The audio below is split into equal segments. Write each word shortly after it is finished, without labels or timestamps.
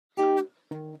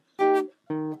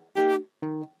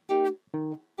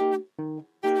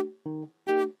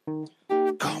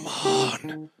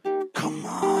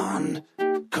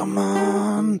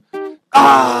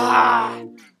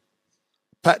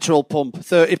petrol pump,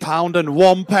 £30 and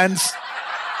 1 pence.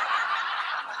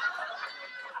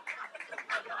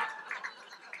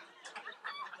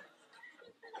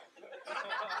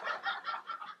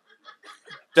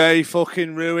 Day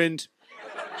fucking ruined.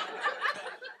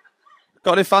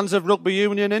 Got any fans of rugby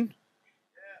union in?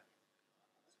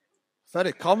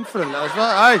 Very confident as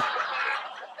well.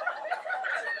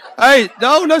 Hey,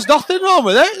 no, there's nothing wrong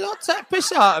with it. Don't take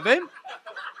piss out of him.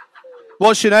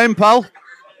 What's your name, pal?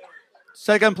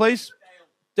 Say again, please.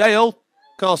 Dale.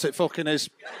 Of course it fucking is.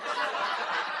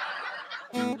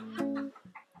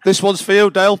 This one's for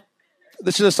you, Dale.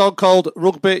 This is a song called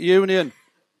Rugby Union.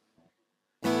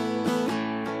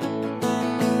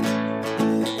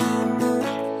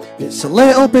 It's a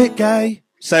little bit gay.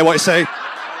 Say what you say.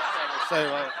 Say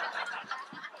what.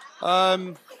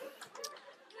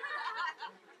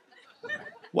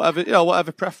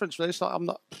 Whatever preference, really. It's like, I'm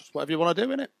not, whatever you want to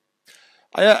do,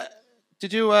 innit?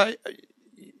 Did you,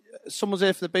 someone's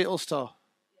here for the Beatles tour?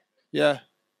 Yeah.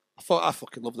 I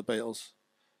fucking love the Beatles.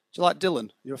 Do you like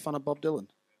Dylan? You're a fan of Bob Dylan?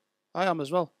 I am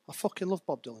as well. I fucking love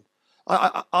Bob Dylan.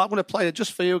 I'm going to play it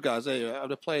just for you guys. Here, I'm going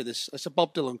to play this. It's a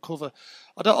Bob Dylan cover.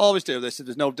 I don't always do this if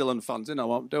there's no Dylan fans in. I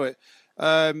won't do it.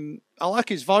 I like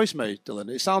his voice, mate, Dylan.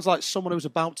 It sounds like someone who's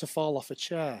about to fall off a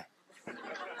chair.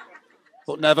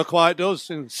 But never quite does.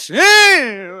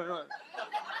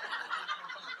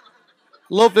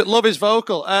 Love his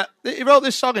vocal. He wrote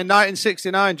this song in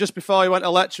 1969, just before he went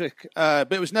electric,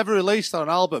 but it was never released on an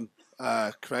album.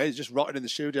 Crazy, just rotting in the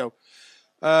studio.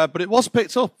 But it was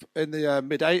picked up in the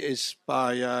mid-'80s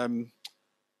by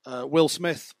Will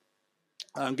Smith.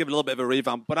 I'm giving a little bit of a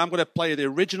revamp, but I'm going to play the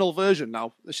original version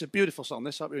now. This is a beautiful song.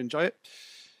 I hope you enjoy it.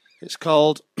 It's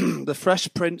called The Fresh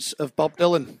Prince of Bob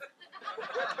Dylan.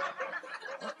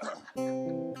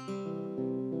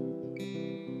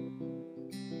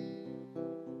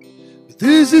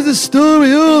 This is a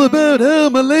story all about how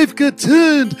my life got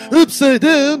turned upside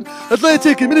down. I'd like to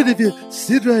take a minute if you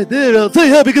sit right there. I'll tell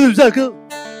you how because I'll go.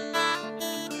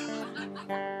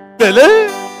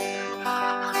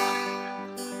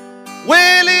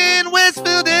 Well, in West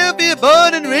Philadelphia,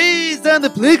 born and raised on the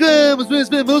playground was where I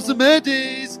spent most of my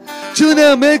days. Chilling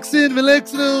out, maxing,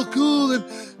 relaxing, all cool, and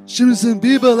shooting some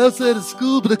b-ball outside of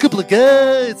school. But a couple of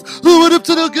guys who were up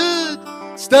to no good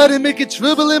started making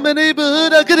trouble in my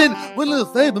neighborhood. I got in one little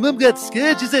fight. My mom got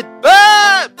scared. She said,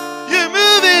 "Bob, you're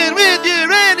moving with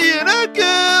your auntie and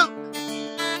uncle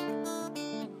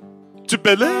to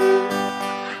Bel-Air."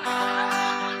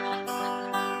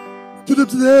 Put up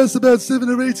to the house about 7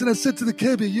 or 8, and I said to the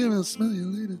cabbie, "Yeah, I'll smell you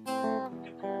later."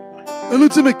 I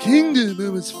looked at my kingdom. I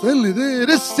was finally there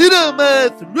to sit on my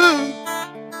throne.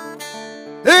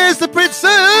 There's the Prince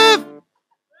of...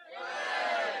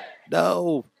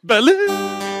 No. Bel-Air.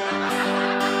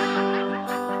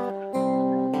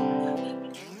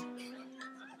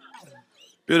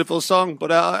 Beautiful song,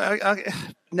 but I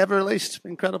never released.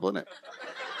 Incredible, isn't it?